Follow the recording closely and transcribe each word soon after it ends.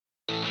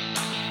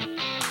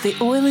The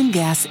oil and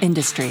gas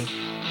industry,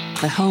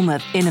 the home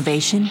of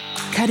innovation,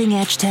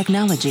 cutting-edge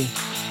technology,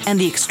 and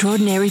the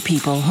extraordinary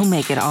people who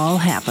make it all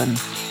happen.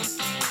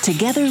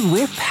 Together,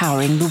 we're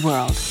powering the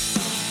world.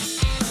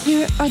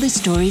 Here are the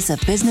stories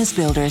of business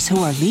builders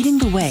who are leading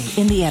the way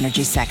in the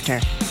energy sector.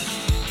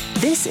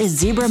 This is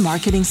Zebra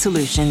Marketing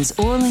Solutions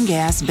Oil and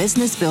Gas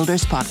Business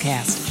Builders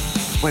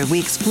Podcast, where we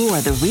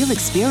explore the real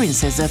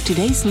experiences of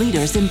today's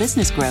leaders in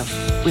business growth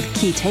with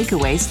key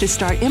takeaways to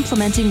start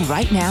implementing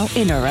right now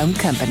in our own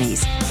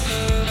companies.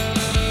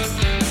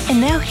 And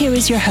now here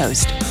is your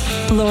host,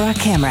 Laura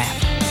Kamrath.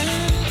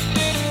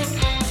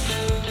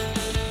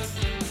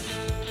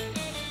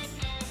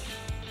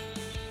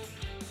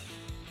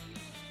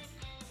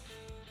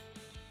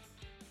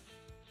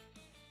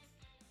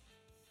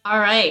 All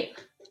right.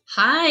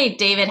 Hi,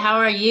 David. How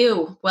are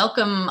you?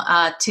 Welcome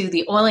to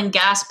the Oil and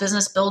Gas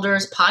Business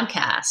Builders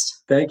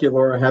Podcast. Thank you,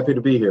 Laura. Happy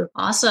to be here.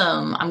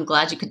 Awesome. I'm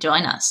glad you could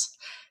join us.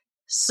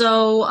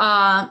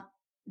 So,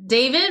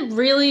 David,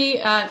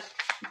 really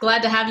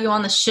glad to have you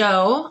on the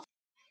show.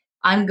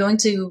 I'm going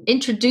to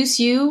introduce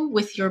you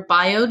with your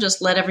bio,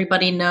 just let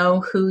everybody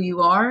know who you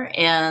are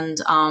and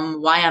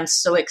why I'm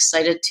so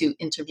excited to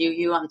interview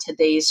you on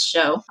today's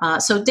show.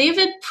 So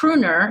David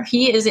Pruner,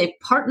 he is a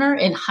partner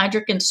in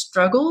Heidrick &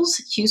 Struggles,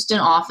 Houston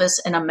office,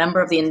 and a member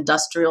of the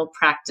industrial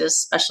practice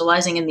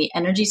specializing in the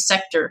energy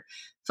sector,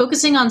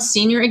 focusing on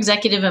senior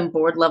executive and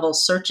board level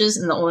searches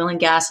in the oil and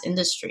gas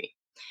industry.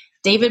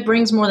 David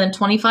brings more than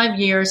 25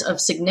 years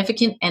of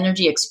significant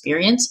energy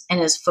experience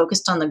and is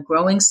focused on the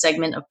growing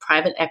segment of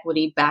private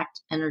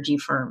equity-backed energy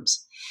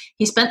firms.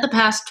 He spent the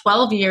past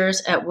 12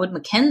 years at Wood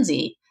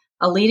Mackenzie,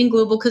 a leading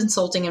global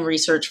consulting and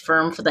research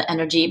firm for the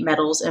energy,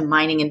 metals, and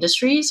mining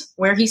industries,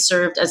 where he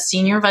served as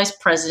Senior Vice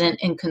President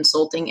in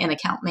Consulting and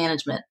Account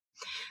Management.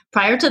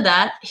 Prior to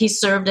that, he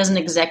served as an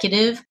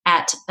executive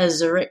at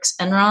Azurix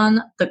Enron,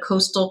 the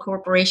Coastal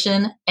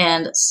Corporation,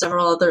 and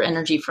several other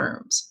energy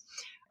firms.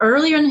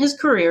 Earlier in his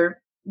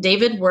career,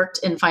 David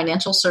worked in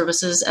financial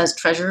services as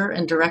treasurer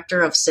and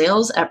director of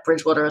sales at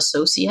Bridgewater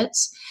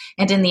Associates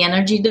and in the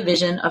energy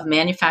division of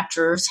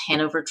Manufacturers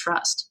Hanover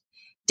Trust.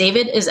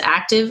 David is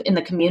active in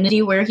the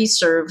community where he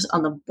serves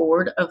on the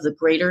board of the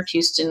Greater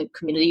Houston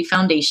Community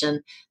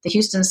Foundation, the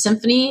Houston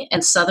Symphony,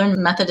 and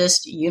Southern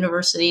Methodist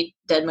University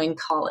Dedman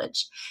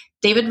College.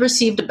 David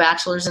received a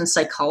bachelor's in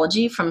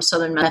psychology from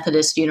Southern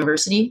Methodist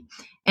University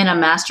and a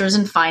master's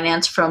in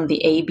finance from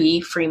the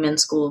A.B. Freeman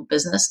School of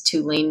Business,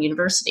 Tulane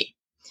University.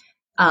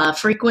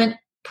 Frequent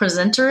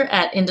presenter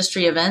at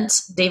industry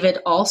events, David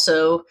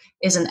also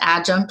is an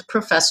adjunct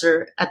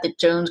professor at the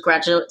Jones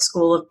Graduate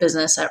School of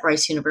Business at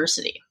Rice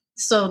University.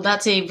 So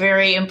that's a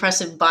very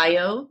impressive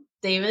bio,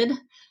 David.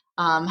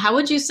 How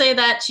would you say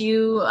that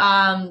you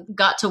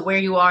got to where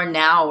you are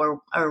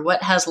now, or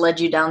what has led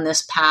you down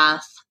this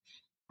path?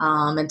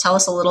 And tell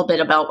us a little bit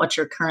about what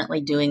you're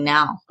currently doing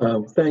now.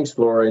 Thanks,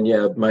 Laura. And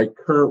yeah, my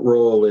current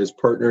role is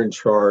partner in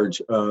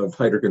charge of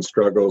Heidrick &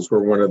 Struggles.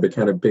 We're one of the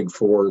kind of big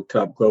four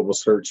top global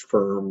search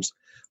firms.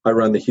 I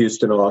run the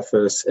Houston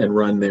office and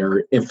run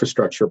their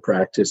infrastructure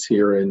practice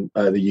here in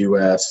the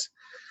U.S.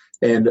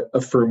 And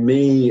for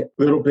me, a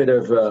little bit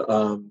of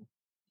a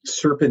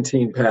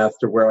serpentine path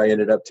to where I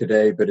ended up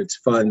today, but it's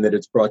fun that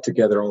it's brought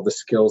together all the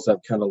skills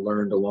I've kind of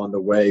learned along the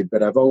way.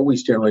 But I've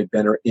always generally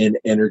been in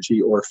energy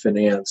or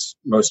finance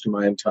most of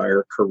my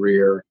entire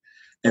career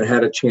and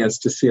had a chance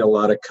to see a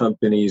lot of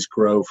companies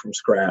grow from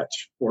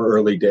scratch or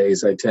early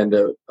days. I tend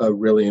to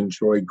really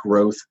enjoy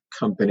growth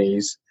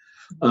companies.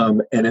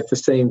 And at the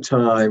same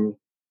time,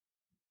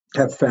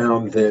 have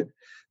found that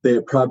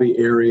the probably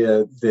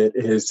area that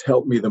has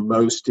helped me the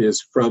most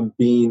is from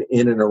being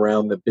in and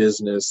around the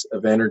business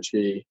of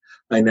energy.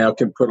 I now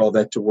can put all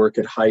that to work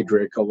at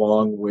Heidrick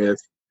along with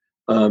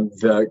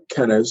the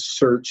kind of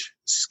search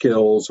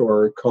skills,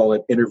 or call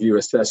it interview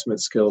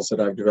assessment skills, that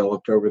I've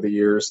developed over the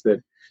years,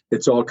 that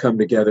it's all come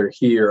together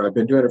here. I've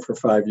been doing it for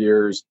 5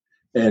 years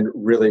and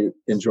really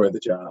enjoy the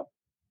job.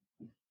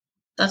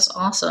 That's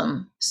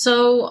awesome.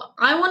 So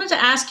I wanted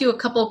to ask you a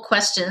couple of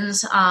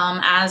questions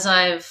as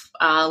I've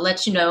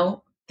let you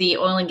know. The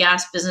Oil and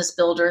Gas Business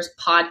Builders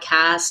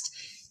podcast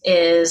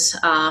is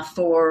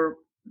for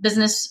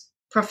business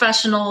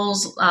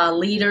professionals,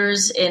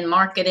 leaders in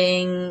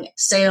marketing,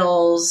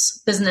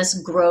 sales, business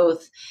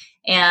growth.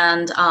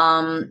 And,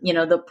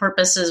 the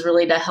purpose is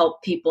really to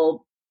help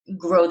people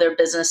grow their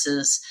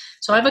businesses.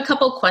 So I have a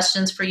couple of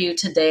questions for you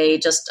today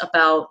just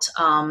about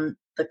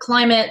the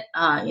climate.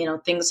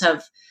 Things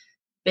have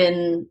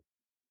been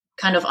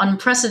kind of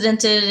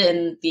unprecedented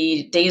in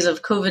the days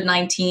of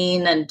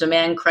COVID-19 and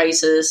demand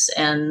crisis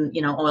and,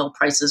 oil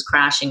prices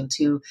crashing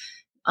to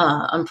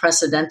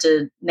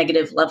unprecedented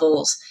negative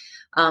levels.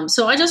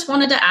 So I just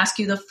wanted to ask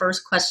you the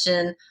first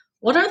question.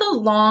 What are the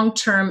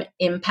long-term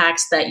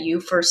impacts that you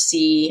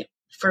foresee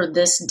for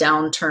this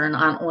downturn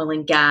on oil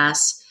and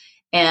gas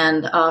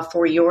and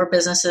for your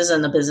businesses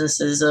and the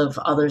businesses of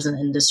others in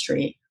the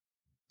industry?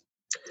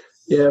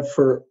 Yeah,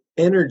 for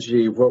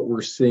energy, what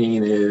we're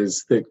seeing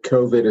is that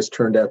COVID has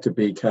turned out to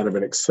be kind of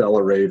an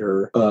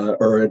accelerator of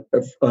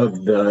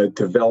the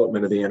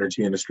development of the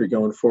energy industry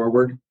going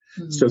forward.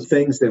 Mm-hmm. So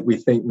things that we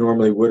think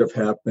normally would have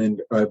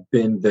happened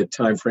the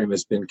time frame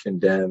has been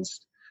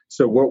condensed.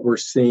 So what we're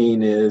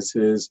seeing is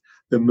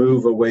the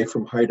move away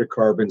from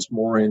hydrocarbons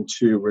more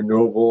into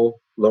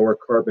renewable, lower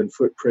carbon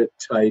footprint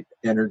type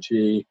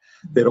energy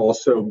that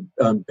also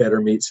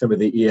better meet some of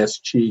the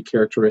ESG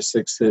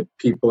characteristics that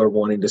people are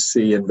wanting to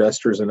see,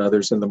 investors and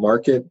others in the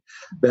market.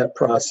 That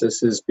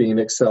process is being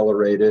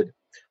accelerated.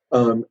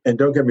 And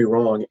don't get me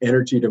wrong,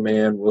 energy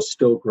demand will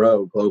still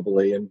grow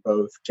globally in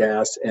both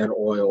gas and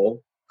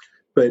oil.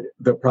 But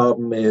the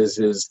problem is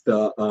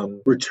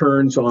the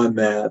returns on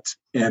that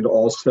and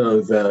also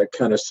the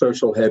kind of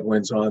social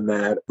headwinds on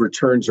that.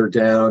 Returns are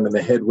down and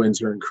the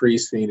headwinds are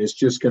increasing is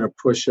just going to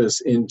push us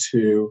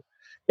into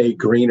a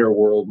greener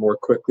world more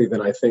quickly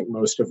than I think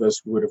most of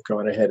us would have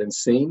gone ahead and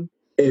seen.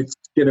 It's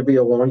going to be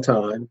a long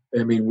time.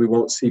 I mean, we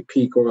won't see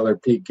peak oil or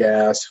peak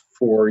gas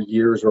for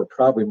years or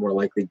probably more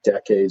likely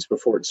decades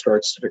before it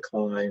starts to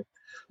decline.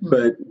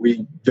 But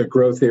the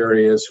growth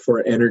areas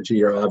for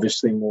energy are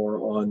obviously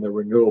more on the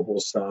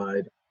renewable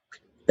side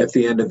at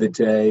the end of the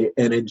day.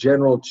 And in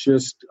general,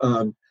 just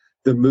the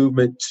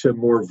movement to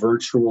more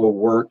virtual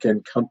work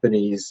and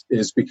companies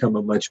has become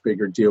a much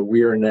bigger deal.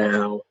 We are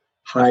now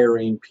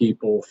hiring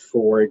people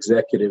for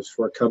executives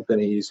for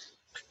companies.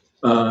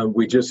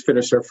 We just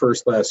finished our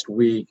first last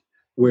week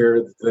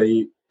where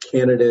the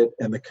candidate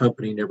and the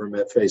company never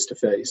met face to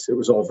face. It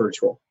was all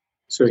virtual.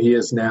 So he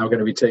is now going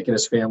to be taking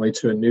his family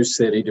to a new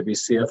city to be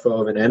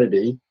CFO of an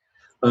entity,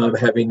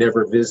 having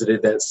never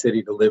visited that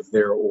city to live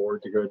there or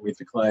to go and meet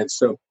the clients.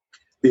 So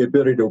the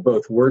ability to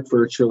both work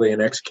virtually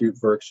and execute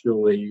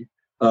virtually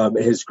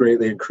has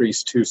greatly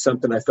increased to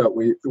something I thought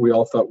we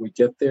all thought we'd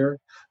get there.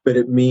 But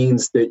it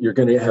means that you're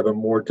going to have a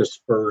more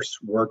dispersed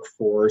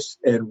workforce,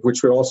 and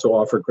which would also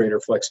offer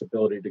greater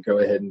flexibility to go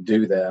ahead and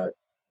do that.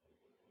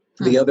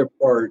 The other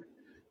part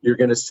you're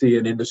going to see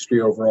in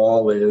industry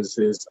overall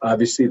is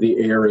obviously the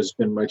air has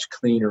been much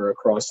cleaner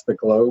across the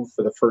globe.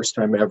 For the first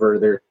time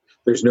ever,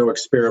 there's no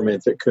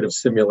experiment that could have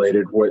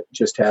simulated what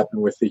just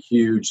happened with the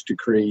huge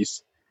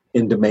decrease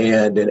in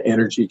demand and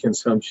energy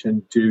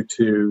consumption due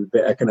to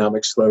the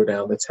economic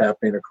slowdown that's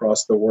happening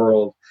across the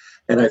world.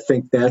 And I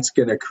think that's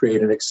going to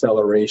create an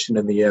acceleration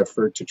in the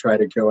effort to try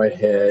to go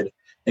ahead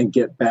and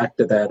get back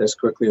to that as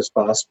quickly as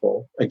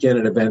possible. Again,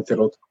 an event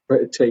that'll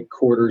take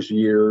quarters,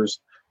 years,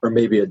 or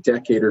maybe a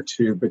decade or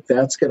two, but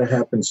that's going to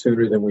happen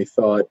sooner than we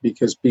thought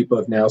because people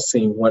have now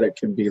seen what it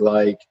can be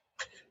like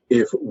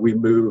if we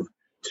move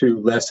to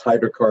less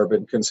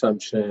hydrocarbon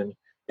consumption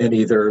and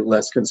either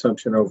less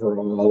consumption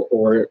overall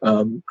or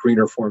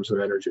greener forms of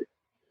energy.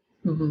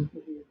 Mm-hmm.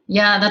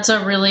 Yeah, that's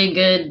a really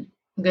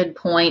good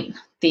point.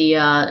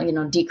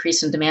 The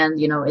decrease in demand,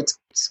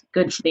 it's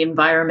good for the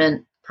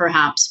environment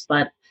perhaps,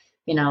 but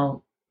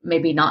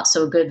maybe not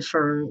so good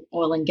for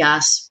oil and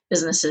gas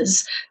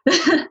businesses.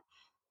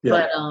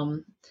 Yeah.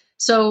 But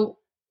so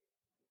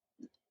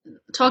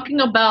talking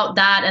about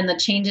that and the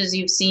changes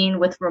you've seen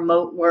with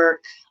remote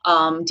work,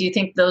 do you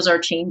think those are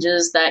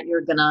changes that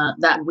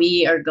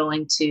we are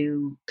going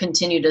to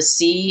continue to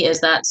see?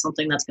 Is that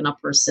something that's going to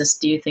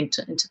persist, do you think,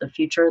 into the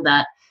future,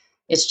 that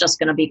it's just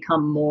going to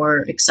become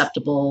more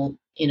acceptable,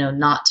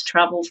 not to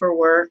travel for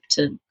work,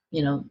 to,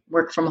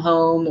 work from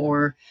home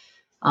or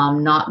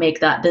not make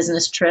that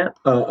business trip?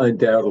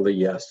 Undoubtedly,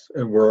 yes.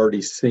 And we're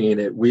already seeing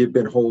it. We've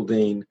been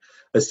holding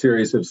a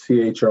series of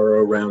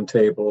CHRO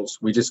roundtables.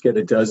 We just get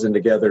a dozen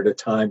together at a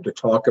time to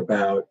talk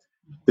about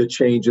the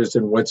changes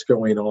and what's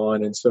going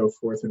on and so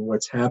forth. And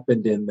what's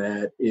happened in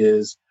that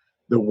is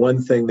the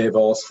one thing they've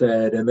all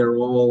said, and they're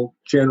all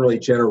generally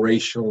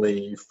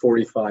generationally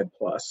 45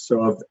 plus,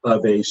 so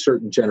of a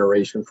certain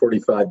generation,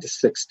 45 to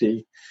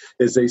 60,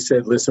 is they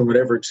said, listen,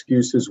 whatever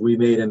excuses we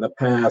made in the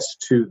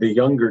past to the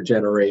younger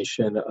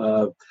generation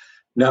of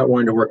not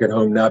wanting to work at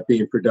home, not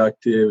being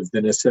productive,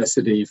 the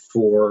necessity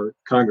for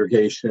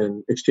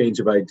congregation, exchange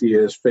of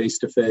ideas,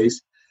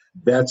 face-to-face,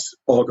 that's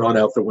all gone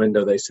out the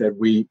window. They said,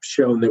 we've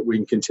shown that we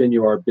can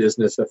continue our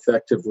business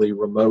effectively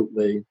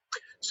remotely.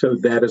 So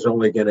that is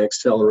only going to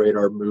accelerate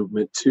our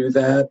movement to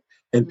that.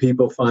 And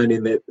people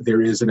finding that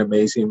there is an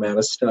amazing amount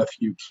of stuff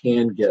you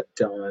can get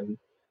done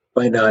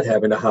by not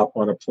having to hop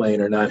on a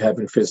plane or not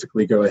having to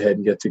physically go ahead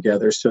and get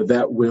together. So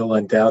that will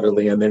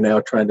undoubtedly, and they're now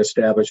trying to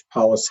establish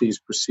policies,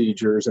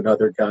 procedures, and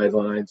other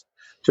guidelines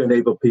to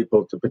enable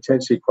people to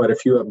potentially, quite a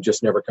few of them,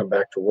 just never come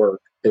back to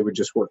work. They would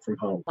just work from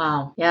home.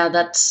 Wow. Yeah,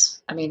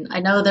 I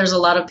know there's a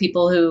lot of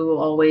people who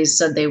always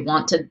said they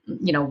wanted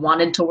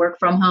to work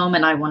from home.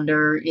 And I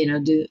wonder,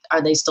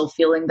 are they still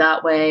feeling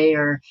that way?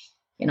 Or,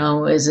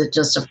 is it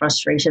just a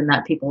frustration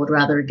that people would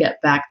rather get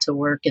back to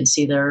work and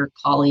see their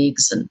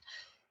colleagues? And,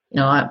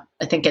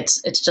 I think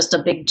it's just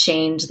a big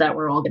change that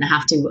we're all going to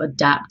have to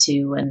adapt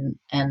to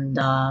and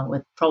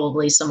with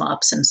probably some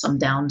ups and some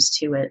downs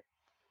to it.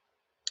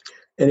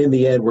 And in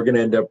the end, we're going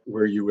to end up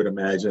where you would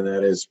imagine,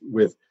 that is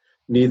with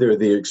neither of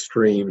the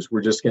extremes.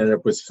 We're just going to end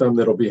up with some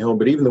that'll be home,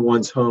 but even the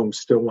ones home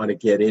still want to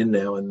get in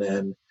now and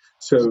then.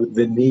 So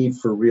the need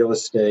for real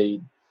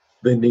estate,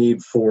 the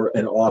need for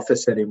an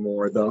office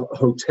anymore, the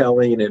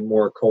hoteling and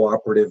more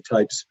cooperative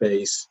type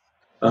space.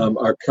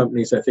 Our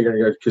companies, I think, are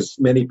going to, because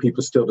many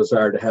people still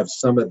desire to have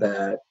some of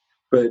that,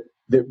 but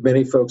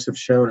many folks have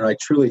shown, and I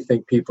truly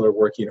think people are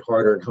working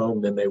harder at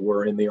home than they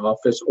were in the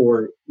office,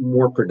 or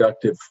more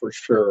productive for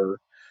sure.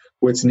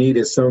 What's neat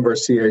is some of our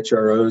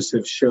CHROs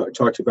have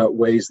talked about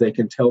ways they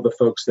can tell the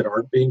folks that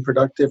aren't being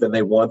productive and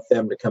they want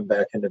them to come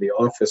back into the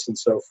office and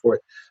so forth,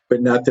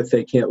 but not that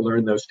they can't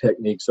learn those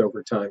techniques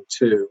over time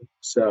too.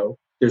 So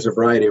there's a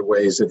variety of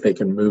ways that they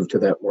can move to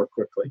that more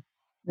quickly.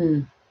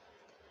 Mm.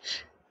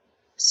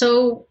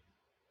 So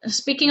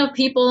speaking of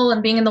people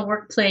and being in the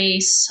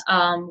workplace,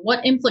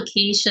 what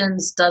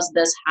implications does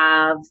this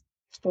have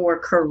for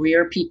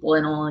career people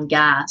in oil and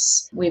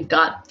gas? We've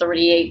got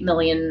 38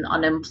 million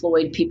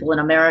unemployed people in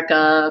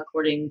America,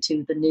 according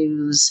to the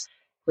news,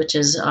 which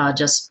is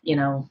just,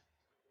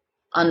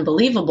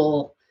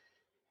 unbelievable.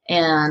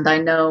 And I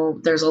know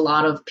there's a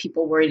lot of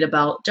people worried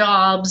about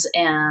jobs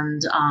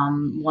and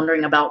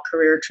wondering about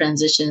career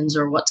transitions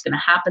or what's going to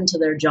happen to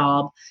their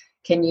job.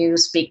 Can you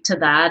speak to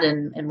that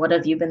and what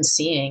have you been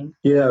seeing?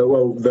 Yeah,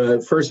 well,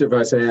 the first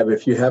advice I have,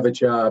 if you have a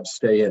job,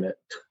 stay in it.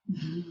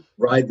 Mm-hmm.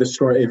 Ride the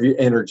storm,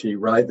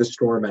 ride the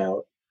storm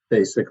out,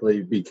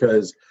 basically,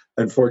 because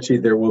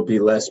unfortunately there will be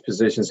less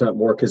positions, not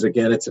more, because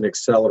again, it's an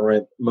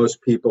accelerant.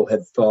 Most people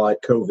had thought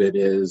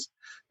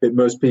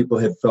most people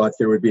had thought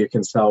there would be a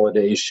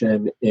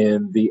consolidation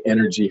in the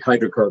energy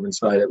hydrocarbon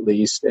side at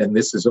least, and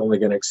this is only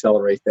going to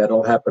accelerate.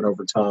 That'll happen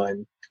over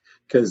time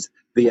because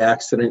the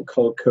accident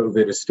called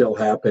COVID is still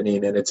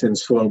happening and it's in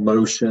slow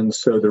motion.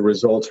 So the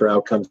results or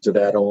outcomes of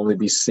that will only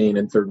be seen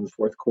in third and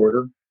fourth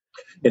quarter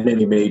in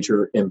any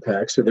major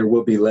impact. So there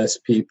will be less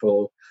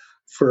people.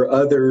 For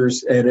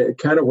others, and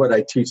kind of what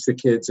I teach the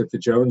kids at the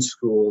Jones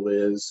School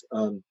is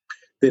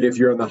that if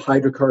you're on the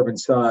hydrocarbon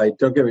side,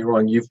 don't get me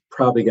wrong, you've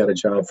probably got a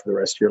job for the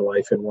rest of your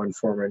life in one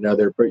form or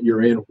another, but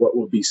you're in what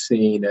will be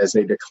seen as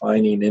a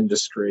declining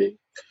industry.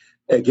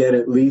 Again,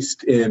 at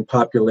least in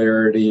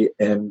popularity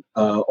and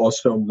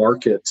also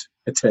market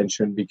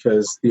attention,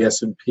 because the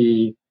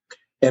S&P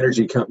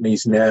energy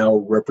companies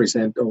now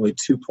represent only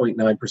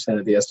 2.9%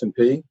 of the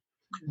S&P,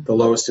 the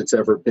lowest it's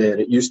ever been.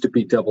 It used to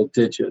be double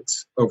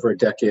digits over a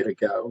decade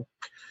ago.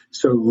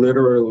 So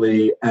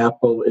literally,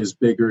 Apple is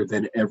bigger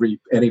than every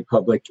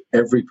public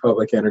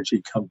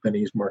energy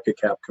company's market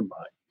cap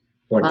combined.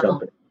 One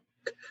company.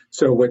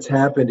 So what's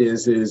happened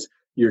is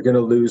you're going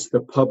to lose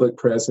the public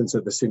presence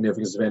of the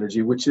significance of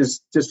energy, which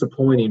is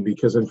disappointing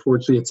because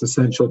unfortunately it's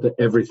essential to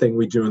everything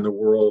we do in the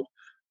world.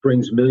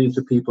 Brings millions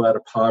of people out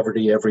of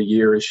poverty every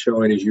year, is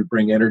showing as you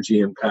bring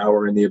energy and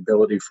power and the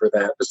ability for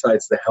that,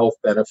 besides the health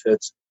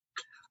benefits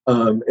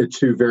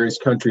to various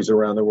countries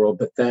around the world.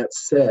 But that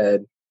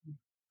said,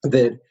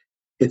 that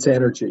it's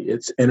energy.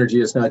 It's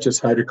energy. It's not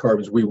just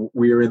hydrocarbons.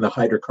 We are in the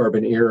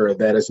hydrocarbon era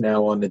that is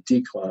now on the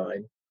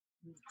decline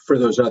for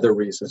those other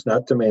reasons,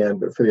 not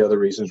demand, but for the other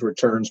reasons,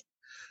 returns,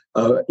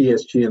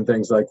 ESG and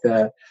things like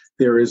that.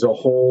 There is a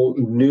whole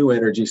new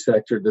energy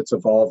sector that's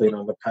evolving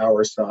on the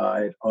power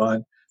side,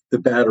 on the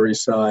battery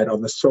side,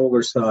 on the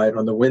solar side,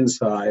 on the wind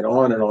side,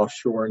 on and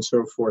offshore and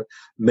so forth.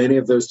 Many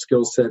of those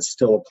skill sets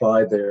still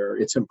apply there.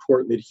 It's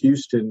important that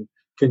Houston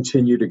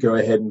continue to go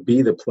ahead and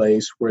be the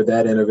place where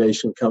that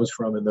innovation comes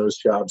from and those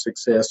jobs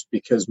exist,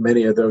 because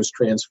many of those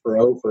transfer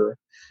over.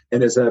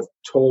 And as I've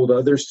told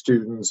other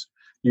students,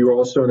 you're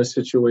also in a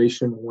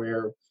situation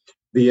where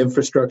the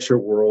infrastructure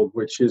world,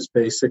 which is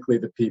basically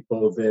the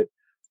people that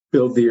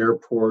build the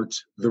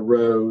airports, the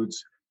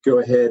roads, go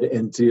ahead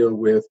and deal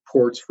with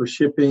ports for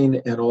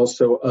shipping and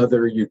also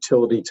other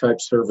utility type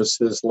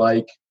services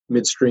like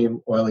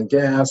midstream oil and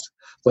gas,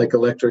 like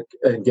electric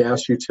and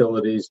gas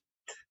utilities.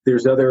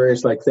 There's other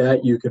areas like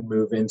that you can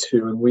move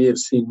into. And we have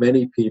seen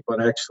many people,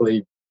 and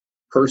actually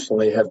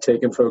personally have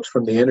taken folks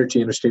from the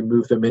energy industry,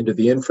 move them into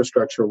the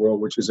infrastructure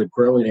world, which is a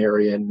growing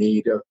area in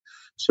need of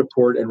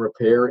support and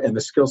repair. And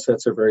the skill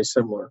sets are very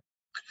similar.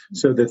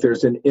 So that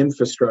there's an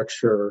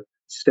infrastructure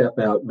step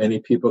out many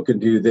people can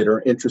do that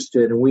are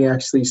interested. And we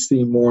actually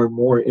see more and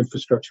more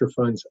infrastructure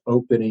funds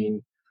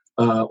opening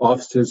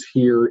offices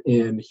here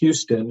in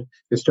Houston.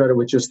 It started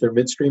with just their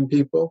midstream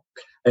people,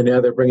 and now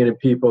they're bringing in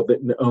people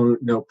that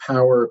know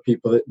power,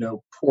 people that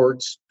know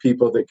ports,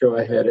 people that go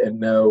ahead and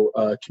know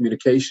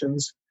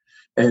communications,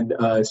 and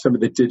some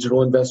of the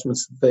digital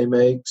investments that they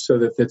make, so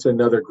that it's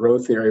another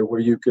growth area where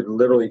you could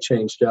literally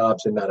change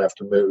jobs and not have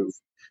to move.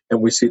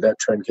 And we see that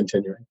trend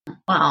continuing.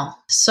 Wow.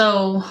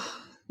 So,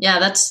 yeah,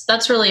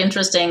 that's really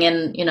interesting.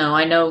 And,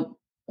 I know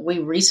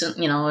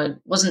it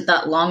wasn't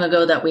that long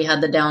ago that we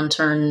had the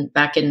downturn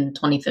back in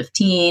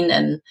 2015.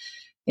 And,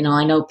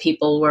 I know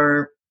people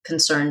were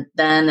concerned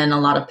then and a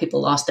lot of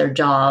people lost their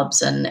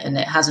jobs and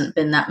it hasn't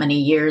been that many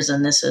years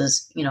and this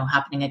is,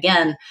 happening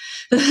again.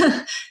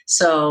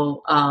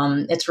 So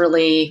it's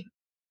really,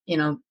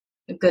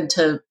 good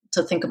to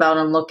think about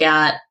and look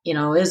at,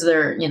 is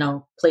there,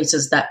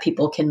 places that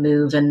people can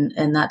move,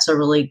 and that's a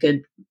really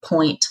good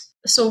point.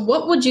 So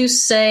what would you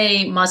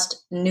say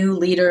must new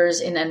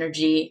leaders in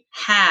energy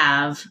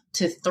have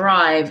to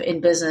thrive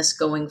in business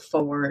going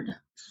forward?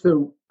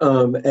 So,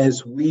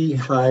 as we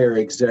hire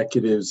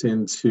executives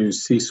into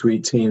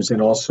C-suite teams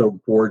and also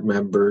board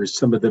members,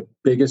 some of the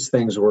biggest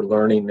things we're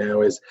learning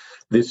now is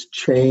this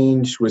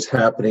change was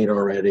happening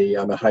already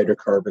on the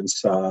hydrocarbon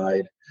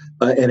side.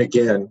 And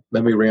again,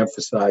 let me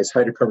reemphasize,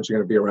 hydrocarbons are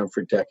going to be around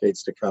for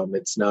decades to come.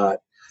 It's not.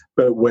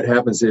 But what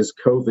happens is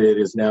COVID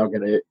is now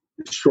going to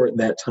shorten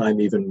that time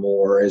even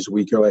more as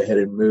we go ahead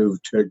and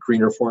move to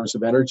greener forms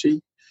of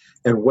energy.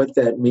 And what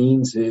that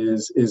means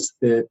is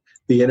that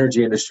the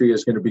energy industry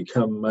is going to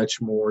become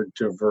much more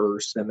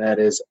diverse, and that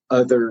is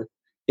other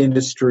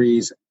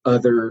industries,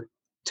 other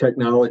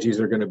technologies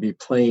are going to be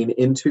playing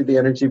into the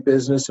energy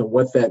business. And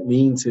what that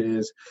means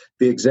is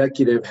the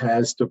executive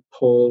has to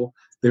pull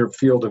their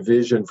field of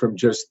vision from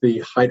just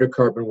the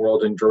hydrocarbon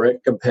world and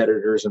direct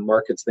competitors and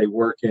markets they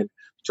work in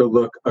to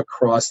look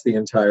across the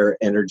entire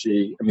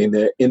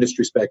the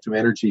industry spectrum,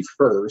 energy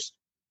first,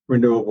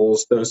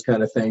 renewables, those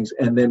kind of things,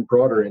 and then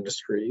broader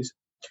industries.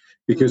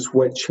 Because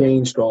what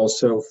changed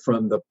also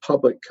from the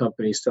public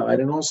company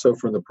side and also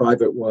from the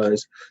private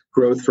was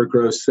growth for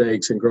growth's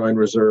sakes and growing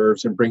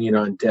reserves and bringing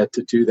on debt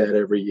to do that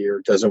every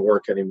year doesn't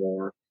work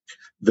anymore.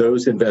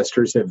 Those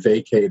investors have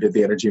vacated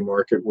the energy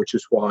market, which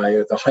is why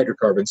the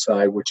hydrocarbon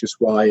side, which is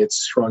why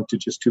it's shrunk to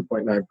just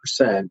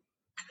 2.9%.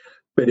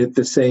 But at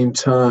the same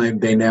time,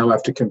 they now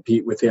have to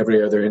compete with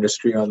every other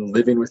industry on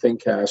living within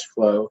cash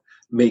flow,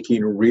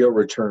 making real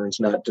returns,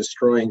 not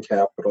destroying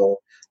capital.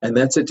 And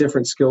that's a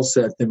different skill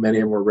set than many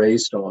of them were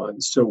raised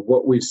on. So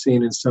what we've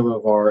seen in some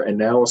of our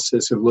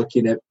analysis of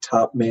looking at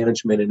top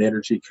management in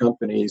energy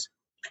companies,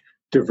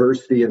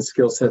 diversity in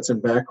skill sets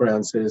and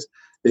backgrounds is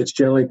it's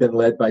generally been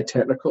led by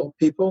technical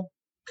people.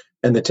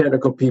 And the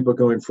technical people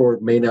going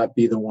forward may not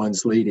be the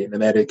ones leading,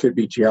 and that it could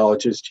be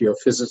geologists,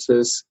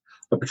 geophysicists,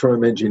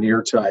 petroleum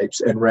engineer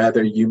types, and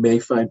rather you may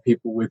find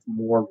people with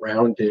more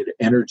rounded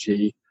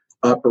energy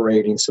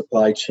operating,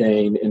 supply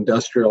chain,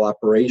 industrial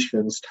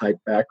operations type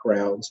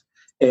backgrounds,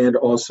 and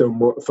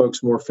also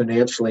folks more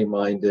financially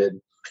minded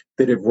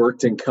that have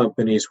worked in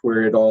companies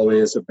where it all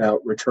is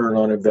about return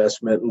on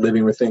investment,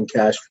 living within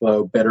cash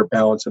flow, better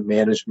balance of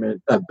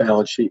management,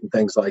 balance sheet, and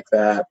things like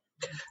that.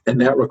 And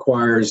that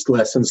requires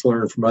lessons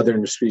learned from other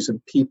industries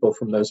and people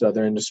from those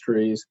other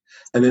industries.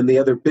 And then the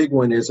other big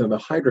one is on the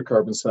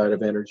hydrocarbon side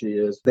of energy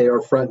is they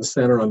are front and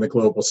center on the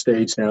global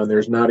stage now. And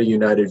there's not a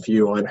united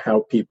view on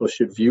how people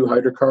should view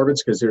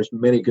hydrocarbons because there's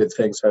many good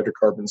things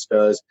hydrocarbons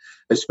does,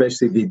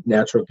 especially the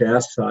natural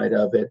gas side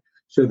of it.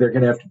 So they're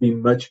going to have to be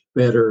much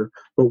better,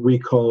 what we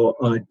call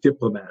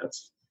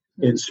diplomats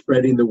in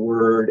spreading the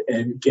word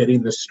and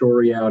getting the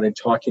story out and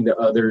talking to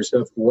others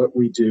of what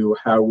we do,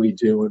 how we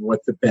do, and what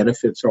the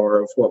benefits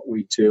are of what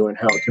we do and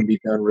how it can be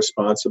done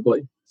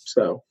responsibly.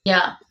 So,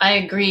 yeah, I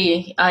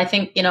agree. I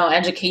think,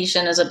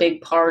 education is a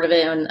big part of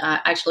it. And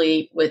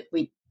actually,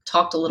 we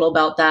talked a little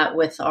about that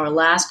with our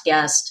last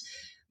guest.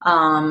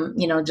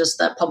 Just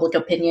that public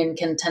opinion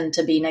can tend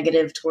to be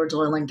negative towards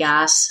oil and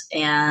gas.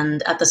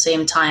 And at the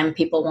same time,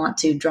 people want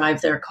to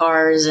drive their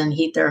cars and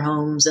heat their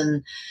homes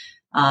and,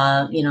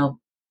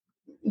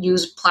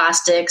 use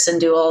plastics and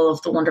do all of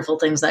the wonderful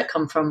things that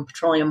come from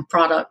petroleum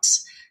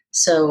products.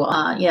 So,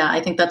 I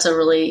think that's a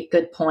really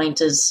good point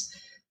is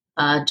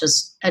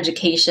just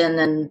education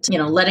and,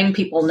 letting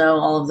people know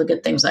all of the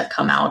good things that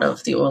come out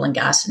of the oil and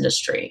gas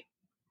industry.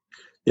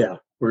 Yeah,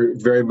 we're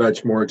very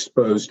much more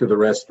exposed to the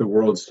rest of the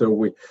world.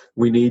 So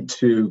we need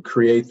to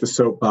create the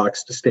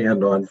soapbox to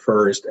stand on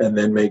first and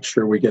then make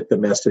sure we get the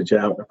message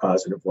out in a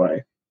positive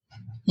way.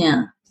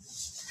 Yeah.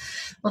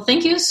 Well,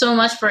 thank you so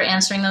much for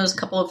answering those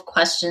couple of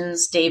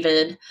questions,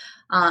 David.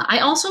 I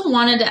also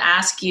wanted to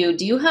ask you,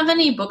 do you have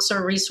any books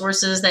or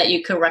resources that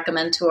you could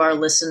recommend to our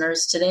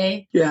listeners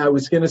today? Yeah, I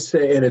was going to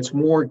say, and it's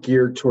more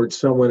geared towards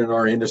someone in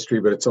our industry,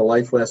 but it's a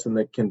life lesson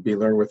that can be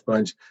learned with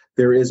Bunch.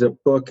 There is a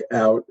book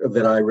out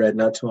that I read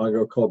not too long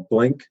ago called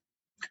Blink,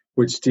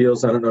 which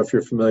deals, I don't know if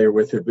you're familiar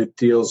with it, but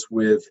deals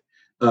with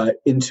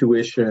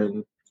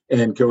intuition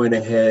and going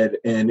ahead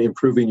and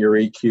improving your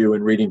EQ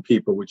and reading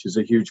people, which is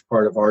a huge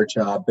part of our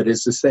job. But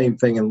it's the same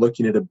thing in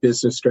looking at a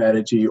business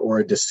strategy or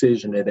a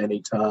decision at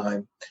any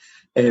time.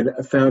 And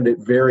I found it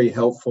very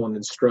helpful and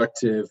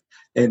instructive.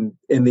 And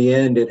in the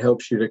end, it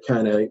helps you to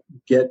kind of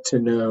get to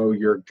know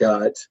your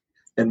gut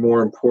and,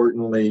 more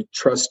importantly,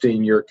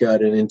 trusting your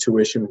gut and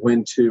intuition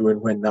when to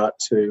and when not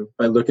to,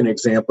 by looking at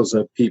examples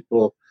of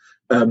people,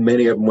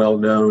 many of them well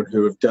known,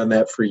 who have done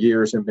that for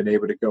years and been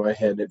able to go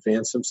ahead and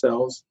advance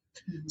themselves.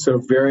 Mm-hmm. So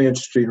very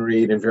interesting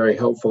read and very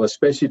helpful,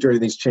 especially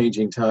during these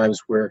changing times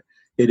where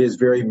it is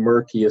very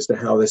murky as to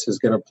how this is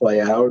going to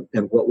play out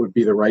and what would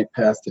be the right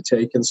path to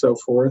take and so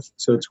forth.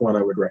 So it's one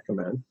I would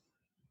recommend.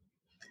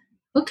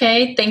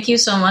 Okay. Thank you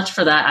so much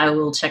for that. I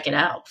will check it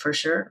out for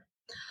sure.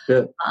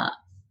 Good.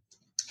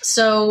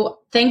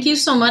 So thank you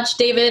so much,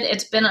 David.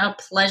 It's been a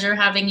pleasure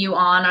having you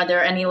on. Are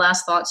there any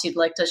last thoughts you'd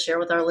like to share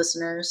with our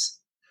listeners?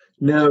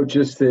 No,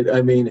 just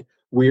that,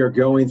 we are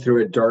going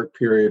through a dark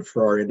period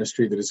for our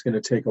industry that is going to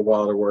take a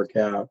while to work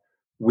out.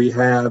 We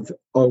have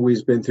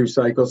always been through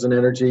cycles in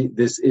energy.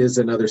 This is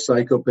another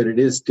cycle, but it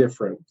is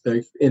different.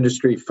 The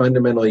industry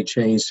fundamentally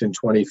changed in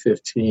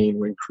 2015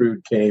 when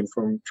crude came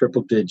from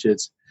triple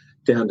digits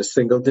down to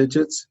single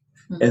digits.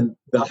 And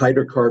the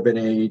hydrocarbon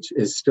age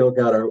is still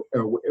got a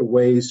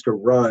ways to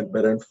run,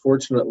 but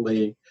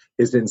unfortunately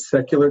is in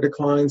secular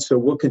decline. So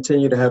we'll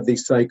continue to have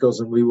these cycles,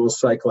 and we will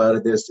cycle out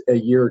of this a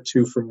year or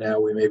two from now.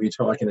 We may be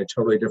talking a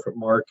totally different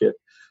market.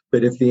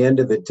 But at the end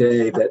of the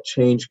day, that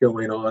change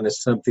going on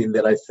is something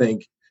that I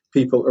think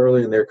people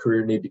early in their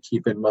career need to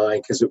keep in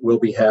mind, because it will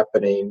be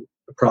happening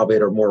probably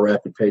at a more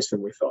rapid pace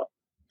than we thought.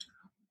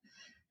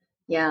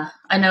 Yeah,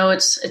 I know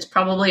it's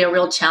probably a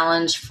real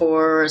challenge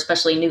for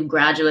especially new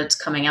graduates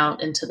coming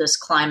out into this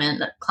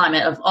climate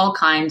of all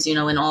kinds, in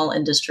all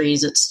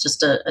industries. It's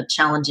just a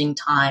challenging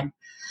time.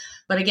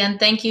 But again,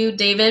 thank you,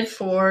 David,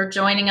 for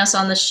joining us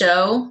on the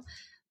show.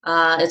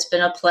 It's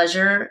been a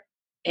pleasure,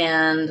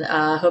 and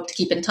hope to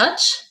keep in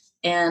touch.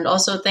 And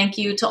also thank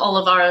you to all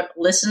of our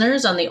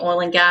listeners on the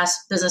Oil and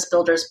Gas Business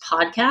Builders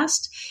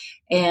podcast,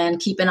 and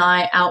keep an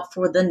eye out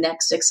for the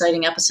next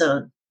exciting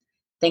episode.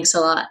 Thanks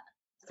a lot.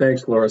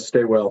 Thanks, Laura.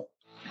 Stay well.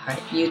 All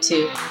right, you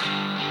too.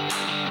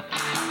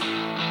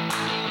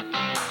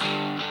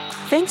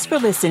 Thanks for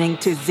listening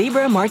to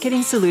Zebra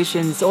Marketing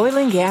Solutions Oil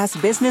and Gas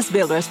Business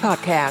Builders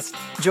podcast.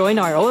 Join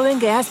our Oil and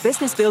Gas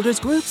Business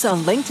Builders groups on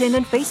LinkedIn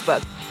and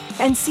Facebook,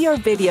 and see our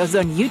videos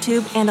on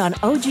YouTube and on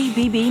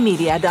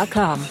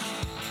ogbbmedia.com.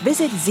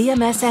 Visit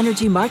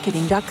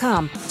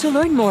zmsenergymarketing.com to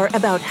learn more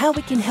about how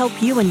we can help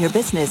you and your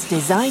business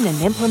design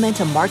and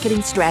implement a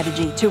marketing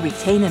strategy to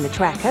retain and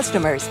attract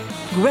customers,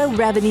 grow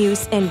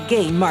revenues, and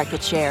gain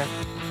market share.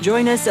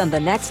 Join us on the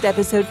next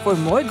episode for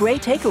more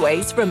great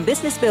takeaways from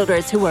business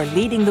builders who are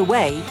leading the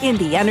way in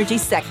the energy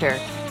sector.